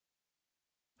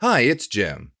Hi, it's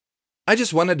Jim. I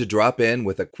just wanted to drop in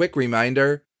with a quick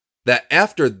reminder that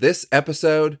after this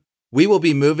episode, we will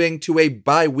be moving to a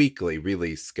bi-weekly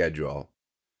release schedule.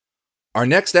 Our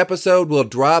next episode will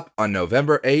drop on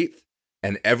November 8th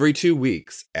and every 2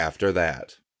 weeks after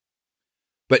that.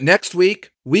 But next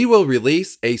week, we will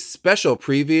release a special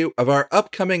preview of our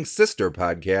upcoming sister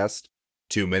podcast,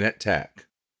 2 Minute Tech.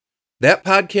 That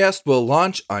podcast will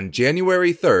launch on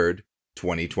January 3rd,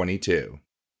 2022.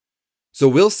 So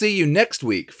we'll see you next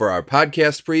week for our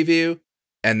podcast preview,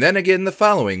 and then again the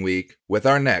following week with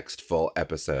our next full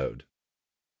episode.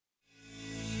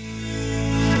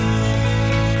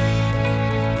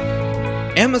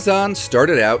 Amazon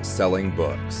started out selling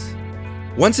books.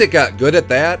 Once it got good at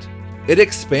that, it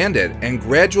expanded and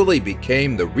gradually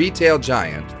became the retail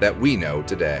giant that we know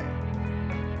today.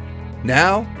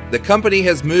 Now, the company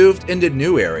has moved into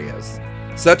new areas,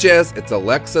 such as its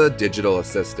Alexa digital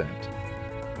assistant.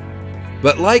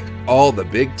 But like all the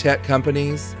big tech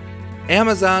companies,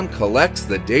 Amazon collects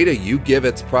the data you give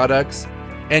its products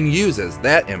and uses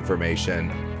that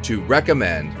information to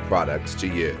recommend products to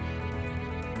you.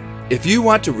 If you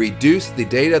want to reduce the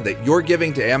data that you're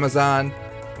giving to Amazon,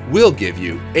 we'll give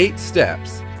you 8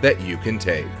 steps that you can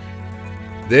take.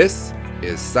 This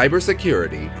is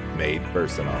cybersecurity made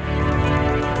personal.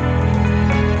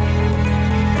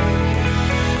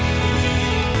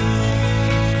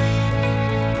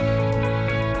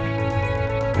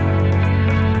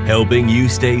 Helping you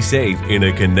stay safe in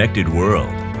a connected world.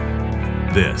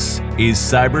 This is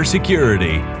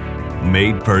Cybersecurity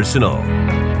Made Personal.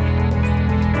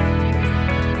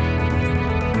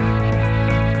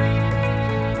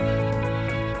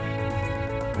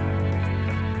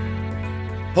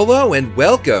 Hello and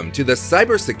welcome to the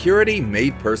Cybersecurity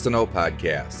Made Personal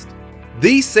podcast,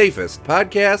 the safest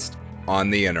podcast on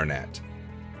the internet.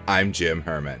 I'm Jim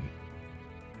Herman.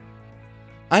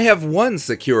 I have one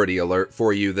security alert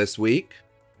for you this week.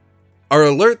 Our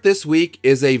alert this week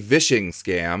is a phishing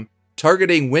scam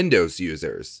targeting Windows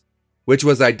users, which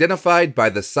was identified by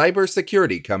the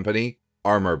cybersecurity company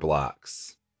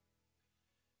ArmorBlocks.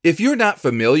 If you're not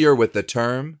familiar with the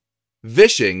term,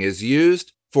 phishing is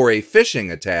used for a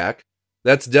phishing attack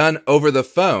that's done over the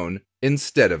phone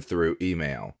instead of through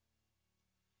email.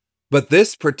 But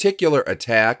this particular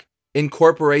attack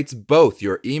incorporates both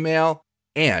your email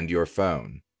and your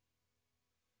phone.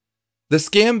 The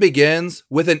scam begins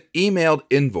with an emailed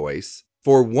invoice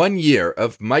for 1 year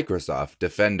of Microsoft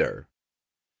Defender.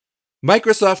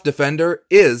 Microsoft Defender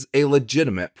is a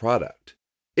legitimate product.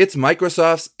 It's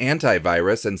Microsoft's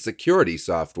antivirus and security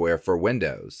software for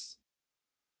Windows.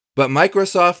 But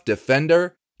Microsoft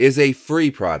Defender is a free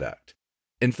product.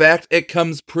 In fact, it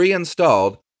comes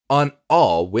pre-installed on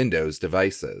all Windows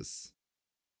devices.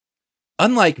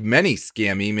 Unlike many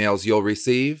scam emails you'll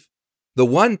receive, the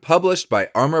one published by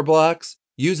ArmorBlocks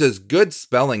uses good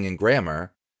spelling and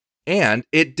grammar, and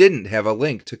it didn't have a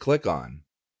link to click on.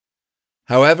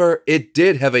 However, it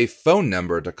did have a phone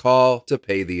number to call to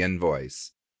pay the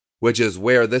invoice, which is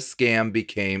where this scam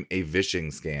became a phishing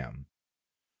scam.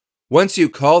 Once you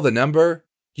call the number,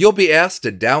 you'll be asked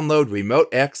to download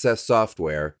remote access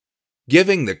software,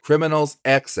 giving the criminals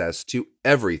access to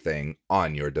everything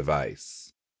on your device.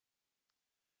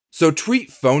 So treat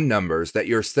phone numbers that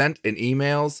you're sent in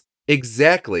emails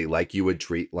exactly like you would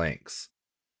treat links.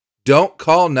 Don't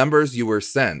call numbers you were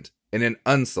sent in an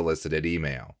unsolicited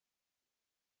email.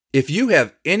 If you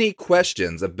have any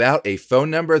questions about a phone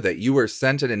number that you were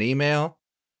sent in an email,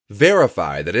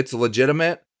 verify that it's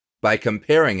legitimate by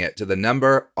comparing it to the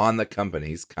number on the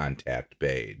company's contact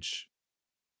page.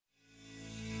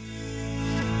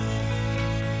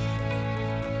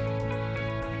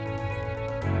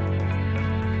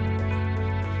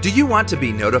 Do you want to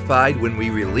be notified when we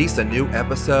release a new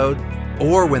episode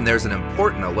or when there's an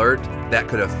important alert that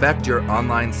could affect your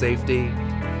online safety?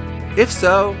 If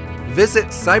so, visit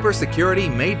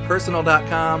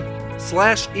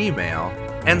cybersecuritymadepersonal.com/email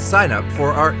and sign up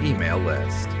for our email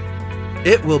list.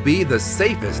 It will be the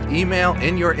safest email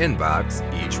in your inbox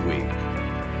each week.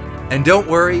 And don't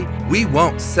worry, we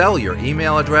won't sell your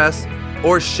email address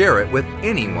or share it with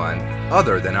anyone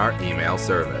other than our email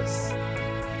service.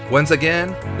 Once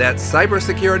again, that's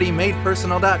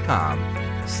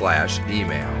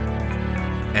cybersecuritymadepersonal.com/email.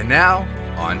 And now,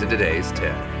 on to today's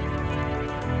tip.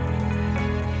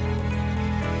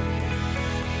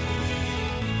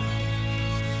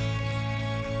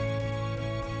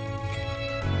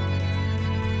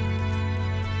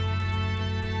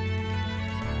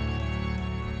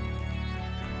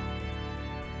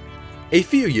 A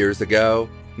few years ago,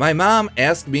 my mom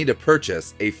asked me to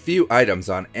purchase a few items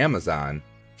on Amazon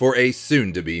for a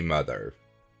soon-to-be mother.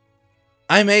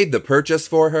 I made the purchase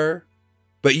for her,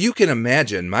 but you can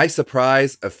imagine my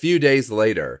surprise a few days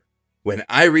later when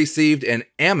I received an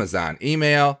Amazon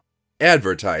email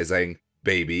advertising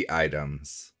baby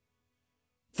items.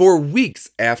 For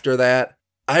weeks after that,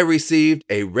 I received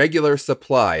a regular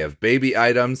supply of baby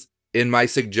items in my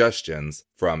suggestions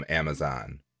from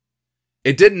Amazon.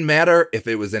 It didn't matter if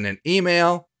it was in an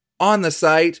email, on the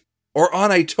site, or on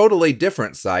a totally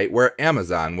different site where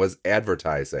Amazon was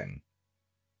advertising.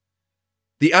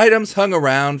 The items hung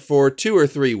around for 2 or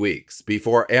 3 weeks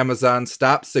before Amazon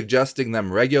stopped suggesting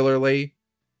them regularly,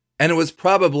 and it was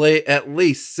probably at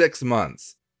least 6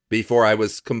 months before I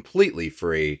was completely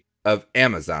free of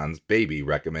Amazon's baby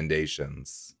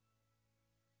recommendations.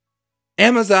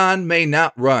 Amazon may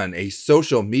not run a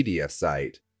social media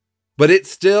site, but it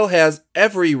still has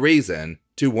every reason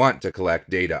to want to collect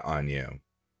data on you.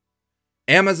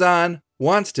 Amazon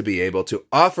wants to be able to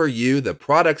offer you the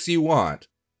products you want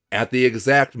at the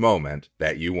exact moment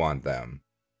that you want them.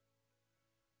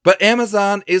 But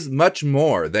Amazon is much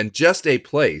more than just a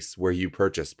place where you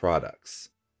purchase products.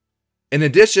 In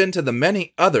addition to the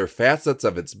many other facets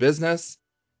of its business,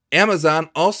 Amazon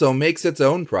also makes its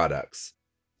own products,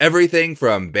 everything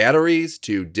from batteries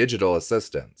to digital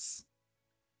assistants.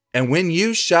 And when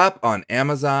you shop on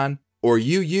Amazon or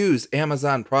you use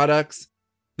Amazon products,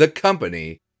 the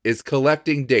company is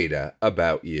collecting data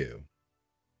about you.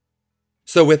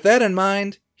 So with that in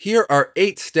mind, here are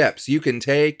 8 steps you can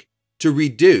take to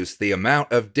reduce the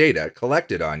amount of data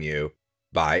collected on you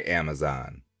by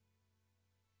Amazon.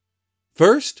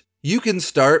 First, you can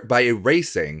start by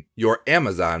erasing your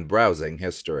Amazon browsing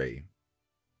history.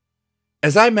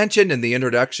 As I mentioned in the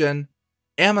introduction,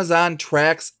 Amazon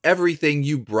tracks everything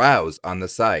you browse on the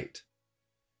site.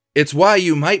 It's why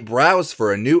you might browse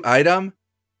for a new item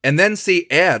and then see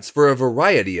ads for a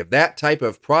variety of that type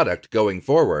of product going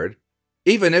forward,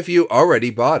 even if you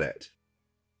already bought it.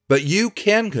 But you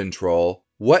can control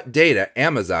what data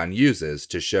Amazon uses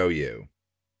to show you.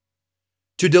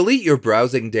 To delete your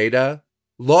browsing data,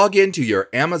 log into your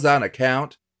Amazon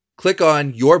account, click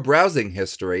on Your Browsing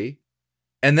History,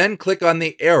 and then click on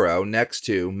the arrow next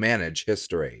to Manage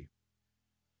History.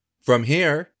 From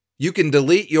here, you can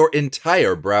delete your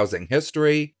entire browsing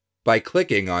history by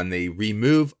clicking on the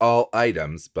Remove All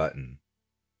Items button.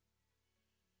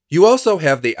 You also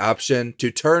have the option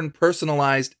to turn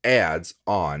personalized ads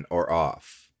on or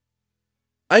off.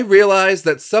 I realize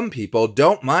that some people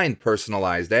don't mind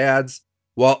personalized ads,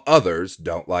 while others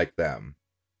don't like them.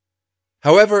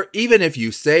 However, even if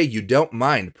you say you don't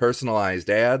mind personalized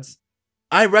ads,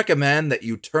 I recommend that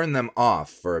you turn them off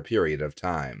for a period of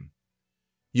time.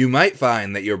 You might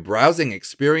find that your browsing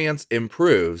experience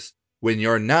improves when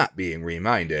you're not being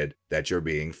reminded that you're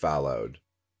being followed.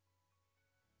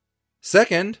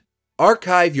 Second,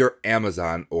 archive your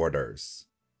Amazon orders.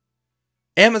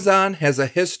 Amazon has a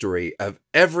history of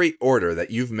every order that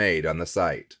you've made on the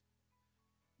site.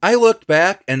 I looked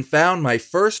back and found my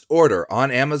first order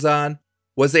on Amazon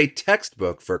was a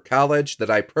textbook for college that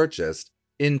I purchased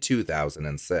in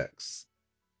 2006.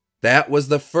 That was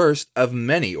the first of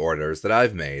many orders that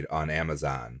I've made on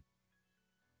Amazon.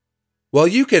 While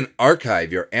you can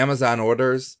archive your Amazon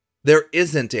orders, there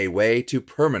isn't a way to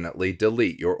permanently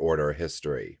delete your order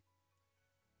history.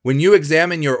 When you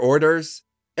examine your orders,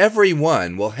 every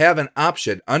one will have an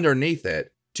option underneath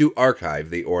it to archive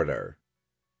the order.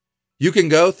 You can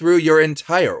go through your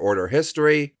entire order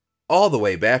history all the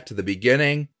way back to the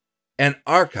beginning and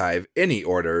archive any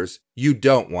orders you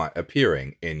don't want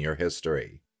appearing in your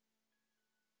history.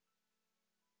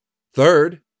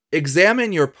 Third,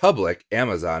 examine your public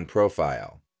Amazon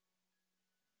profile.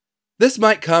 This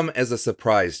might come as a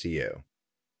surprise to you.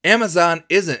 Amazon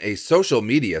isn't a social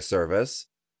media service,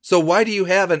 so why do you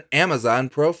have an Amazon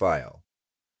profile?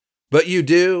 But you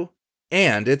do,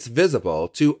 and it's visible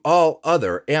to all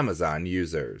other Amazon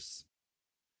users.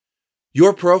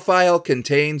 Your profile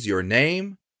contains your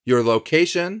name, your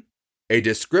location, a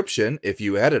description if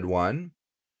you added one,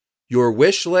 your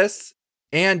wish lists,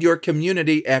 and your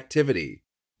community activity,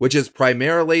 which is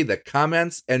primarily the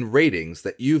comments and ratings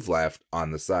that you've left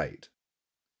on the site.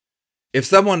 If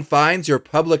someone finds your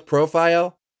public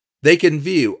profile, they can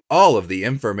view all of the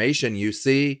information you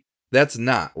see that's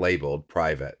not labeled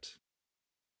private.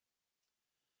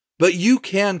 But you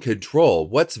can control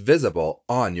what's visible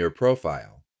on your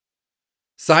profile.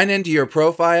 Sign into your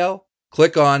profile,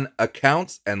 click on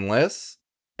Accounts and Lists,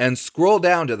 and scroll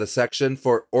down to the section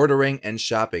for ordering and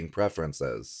shopping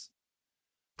preferences.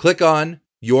 Click on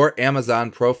Your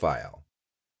Amazon Profile,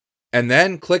 and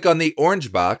then click on the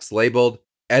orange box labeled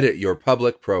Edit Your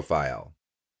Public Profile.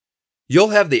 You'll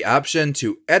have the option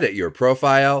to edit your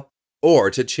profile or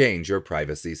to change your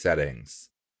privacy settings.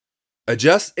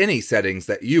 Adjust any settings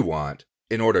that you want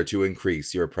in order to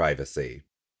increase your privacy.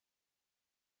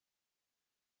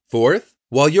 Fourth,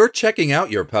 while you're checking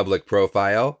out your public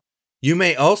profile, you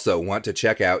may also want to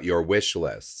check out your wish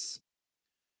lists.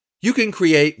 You can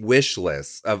create wish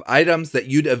lists of items that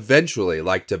you'd eventually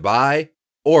like to buy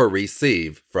or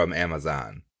receive from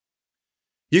Amazon.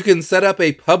 You can set up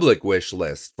a public wish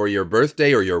list for your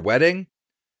birthday or your wedding,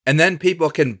 and then people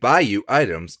can buy you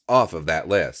items off of that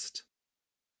list.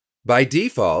 By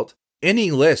default,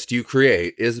 any list you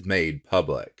create is made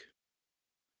public.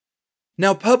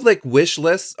 Now, public wish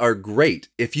lists are great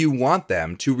if you want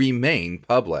them to remain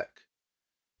public.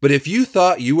 But if you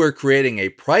thought you were creating a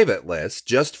private list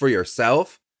just for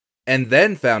yourself and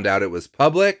then found out it was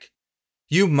public,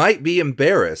 you might be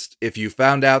embarrassed if you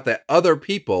found out that other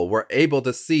people were able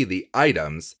to see the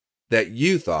items that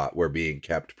you thought were being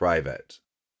kept private.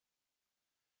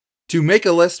 To make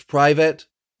a list private,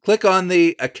 click on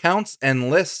the Accounts and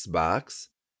Lists box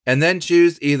and then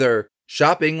choose either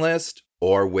Shopping List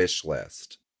or Wish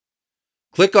List.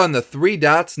 Click on the 3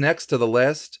 dots next to the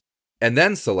list and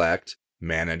then select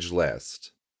Manage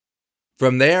List.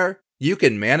 From there, you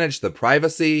can manage the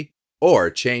privacy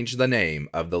or change the name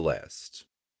of the list.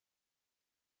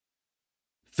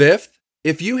 Fifth,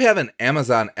 if you have an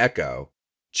Amazon Echo,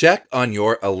 check on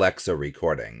your Alexa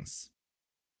recordings.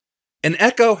 An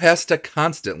Echo has to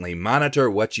constantly monitor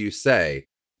what you say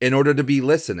in order to be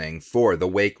listening for the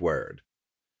wake word.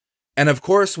 And of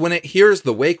course, when it hears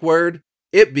the wake word,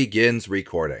 it begins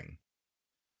recording.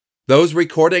 Those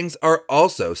recordings are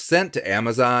also sent to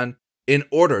Amazon in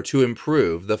order to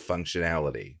improve the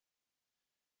functionality.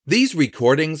 These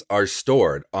recordings are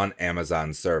stored on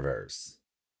Amazon servers.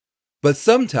 But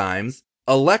sometimes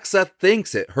Alexa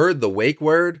thinks it heard the wake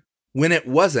word when it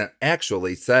wasn't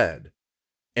actually said.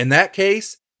 In that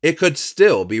case, it could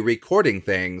still be recording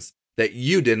things that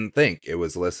you didn't think it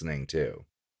was listening to.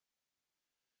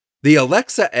 The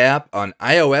Alexa app on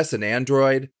iOS and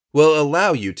Android will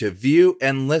allow you to view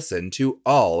and listen to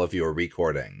all of your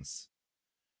recordings.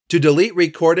 To delete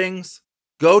recordings,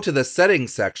 go to the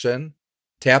Settings section,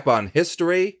 tap on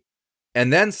History,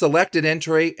 and then select an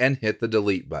entry and hit the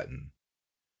Delete button.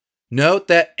 Note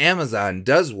that Amazon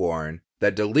does warn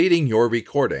that deleting your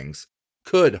recordings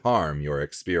could harm your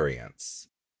experience.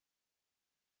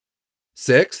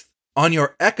 Sixth, on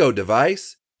your Echo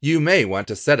device, you may want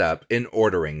to set up an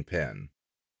ordering pin.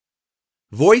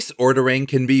 Voice ordering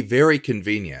can be very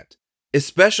convenient,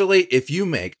 especially if you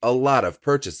make a lot of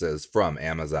purchases from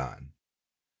Amazon.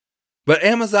 But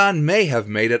Amazon may have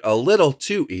made it a little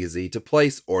too easy to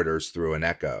place orders through an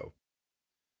Echo.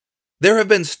 There have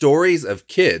been stories of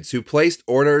kids who placed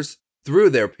orders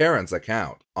through their parents'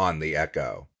 account on the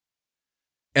Echo.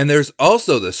 And there's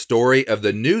also the story of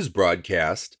the news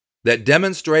broadcast that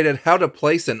demonstrated how to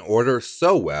place an order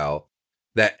so well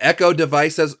that Echo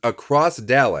devices across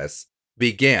Dallas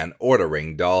began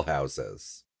ordering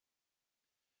dollhouses.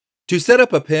 To set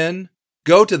up a PIN,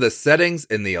 go to the settings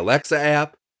in the Alexa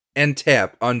app and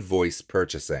tap on Voice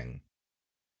Purchasing.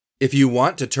 If you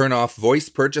want to turn off voice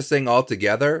purchasing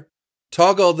altogether,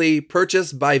 toggle the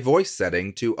Purchase by Voice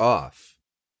setting to off.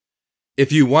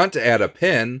 If you want to add a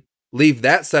PIN, leave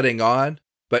that setting on,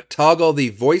 but toggle the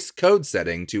voice code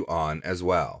setting to on as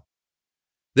well.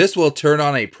 This will turn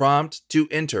on a prompt to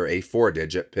enter a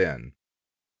 4-digit PIN.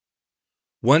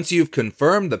 Once you've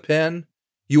confirmed the PIN,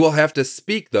 you will have to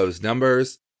speak those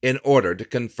numbers in order to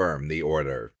confirm the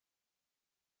order.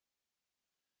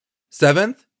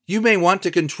 Seventh, you may want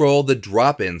to control the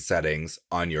drop-in settings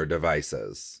on your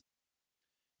devices.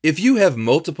 If you have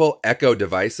multiple Echo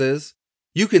devices,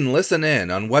 you can listen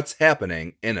in on what's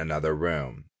happening in another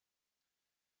room.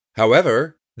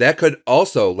 However, that could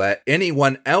also let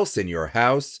anyone else in your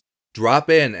house drop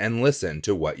in and listen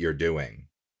to what you're doing.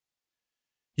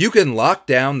 You can lock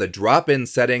down the drop-in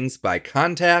settings by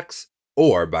contacts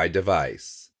or by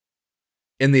device.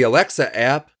 In the Alexa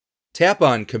app, tap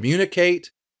on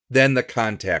Communicate, then the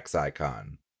Contacts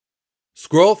icon.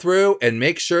 Scroll through and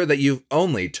make sure that you've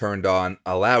only turned on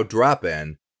Allow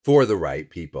Drop-In for the right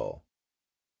people.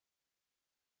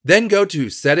 Then go to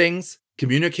Settings,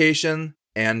 Communication,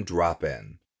 and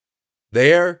Drop-In.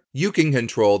 There, you can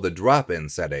control the drop-in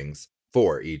settings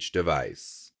for each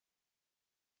device.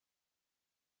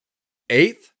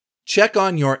 Eighth, check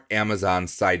on your Amazon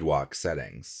Sidewalk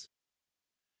settings.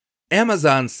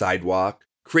 Amazon Sidewalk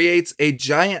creates a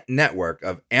giant network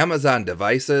of Amazon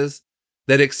devices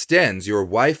that extends your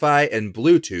Wi-Fi and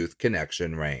Bluetooth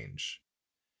connection range.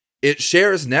 It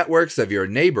shares networks of your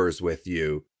neighbors with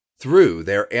you through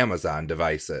their Amazon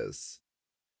devices.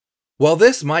 While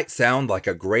this might sound like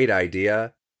a great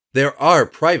idea, there are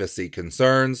privacy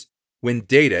concerns when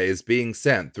data is being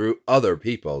sent through other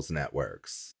people's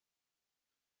networks.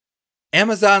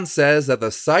 Amazon says that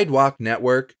the Sidewalk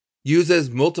network uses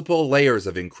multiple layers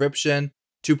of encryption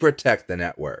to protect the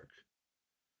network.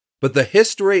 But the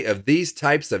history of these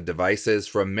types of devices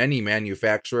from many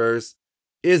manufacturers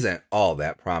isn't all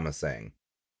that promising.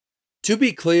 To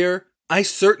be clear, I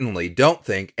certainly don't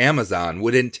think Amazon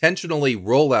would intentionally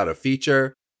roll out a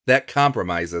feature that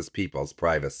compromises people's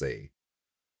privacy.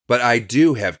 But I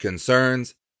do have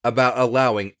concerns about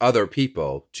allowing other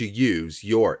people to use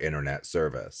your internet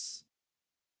service.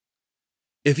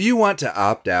 If you want to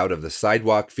opt out of the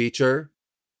Sidewalk feature,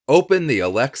 open the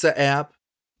Alexa app,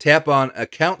 tap on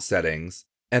Account Settings,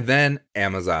 and then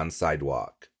Amazon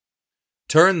Sidewalk.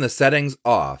 Turn the settings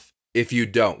off if you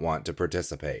don't want to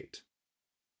participate.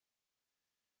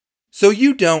 So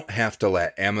you don't have to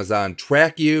let Amazon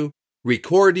track you,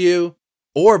 record you,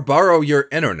 or borrow your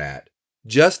internet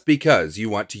just because you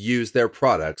want to use their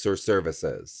products or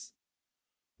services.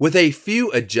 With a few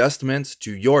adjustments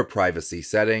to your privacy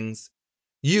settings,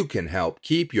 you can help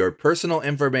keep your personal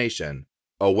information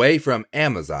away from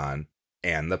Amazon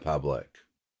and the public.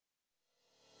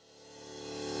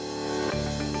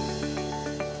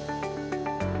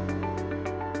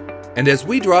 And as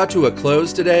we draw to a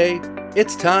close today,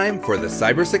 it's time for the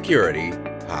Cybersecurity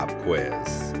Pop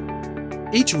Quiz.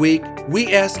 Each week,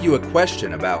 we ask you a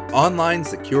question about online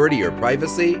security or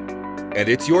privacy, and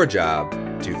it's your job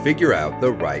to figure out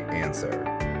the right answer.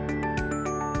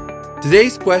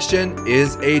 Today's question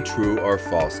is a true or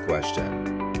false question.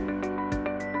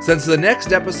 Since the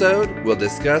next episode will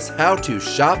discuss how to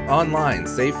shop online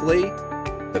safely,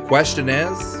 the question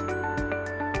is,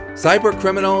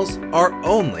 cybercriminals are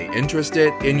only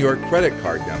interested in your credit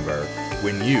card number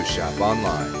when you shop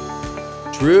online.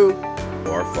 True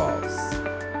or false?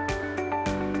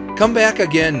 Come back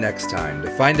again next time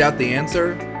to find out the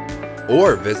answer,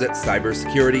 or visit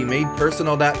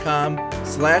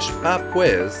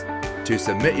cybersecuritymadepersonal.com/popquiz to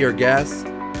submit your guess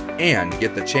and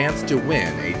get the chance to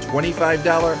win a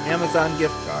 $25 Amazon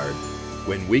gift card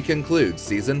when we conclude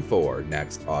Season 4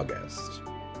 next August.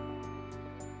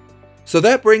 So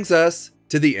that brings us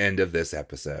to the end of this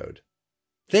episode.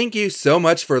 Thank you so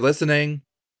much for listening,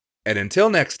 and until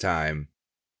next time,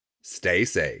 stay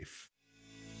safe.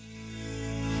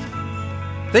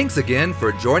 Thanks again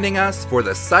for joining us for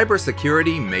the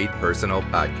Cybersecurity Made Personal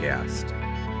podcast.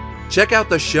 Check out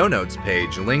the show notes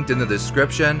page linked in the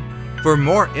description for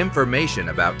more information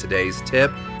about today's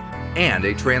tip and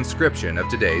a transcription of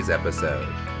today's episode.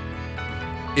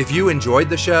 If you enjoyed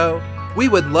the show, we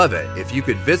would love it if you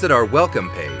could visit our welcome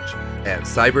page at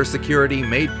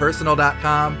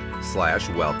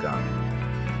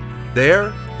cybersecuritymadepersonal.com/welcome.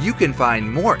 There, you can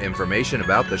find more information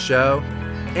about the show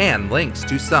and links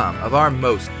to some of our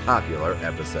most popular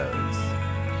episodes.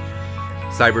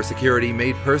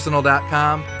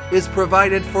 CybersecurityMadePersonal.com is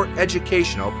provided for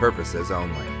educational purposes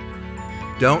only.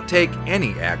 Don't take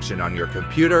any action on your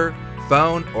computer,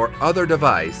 phone, or other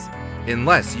device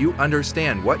unless you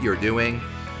understand what you're doing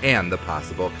and the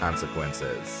possible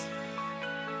consequences.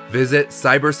 Visit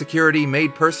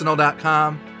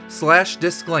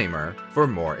cybersecuritymadepersonal.com/disclaimer for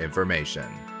more information.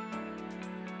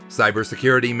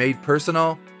 Cybersecurity Made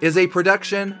Personal is a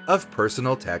production of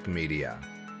Personal Tech Media.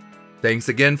 Thanks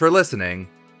again for listening,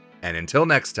 and until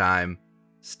next time,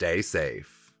 stay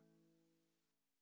safe.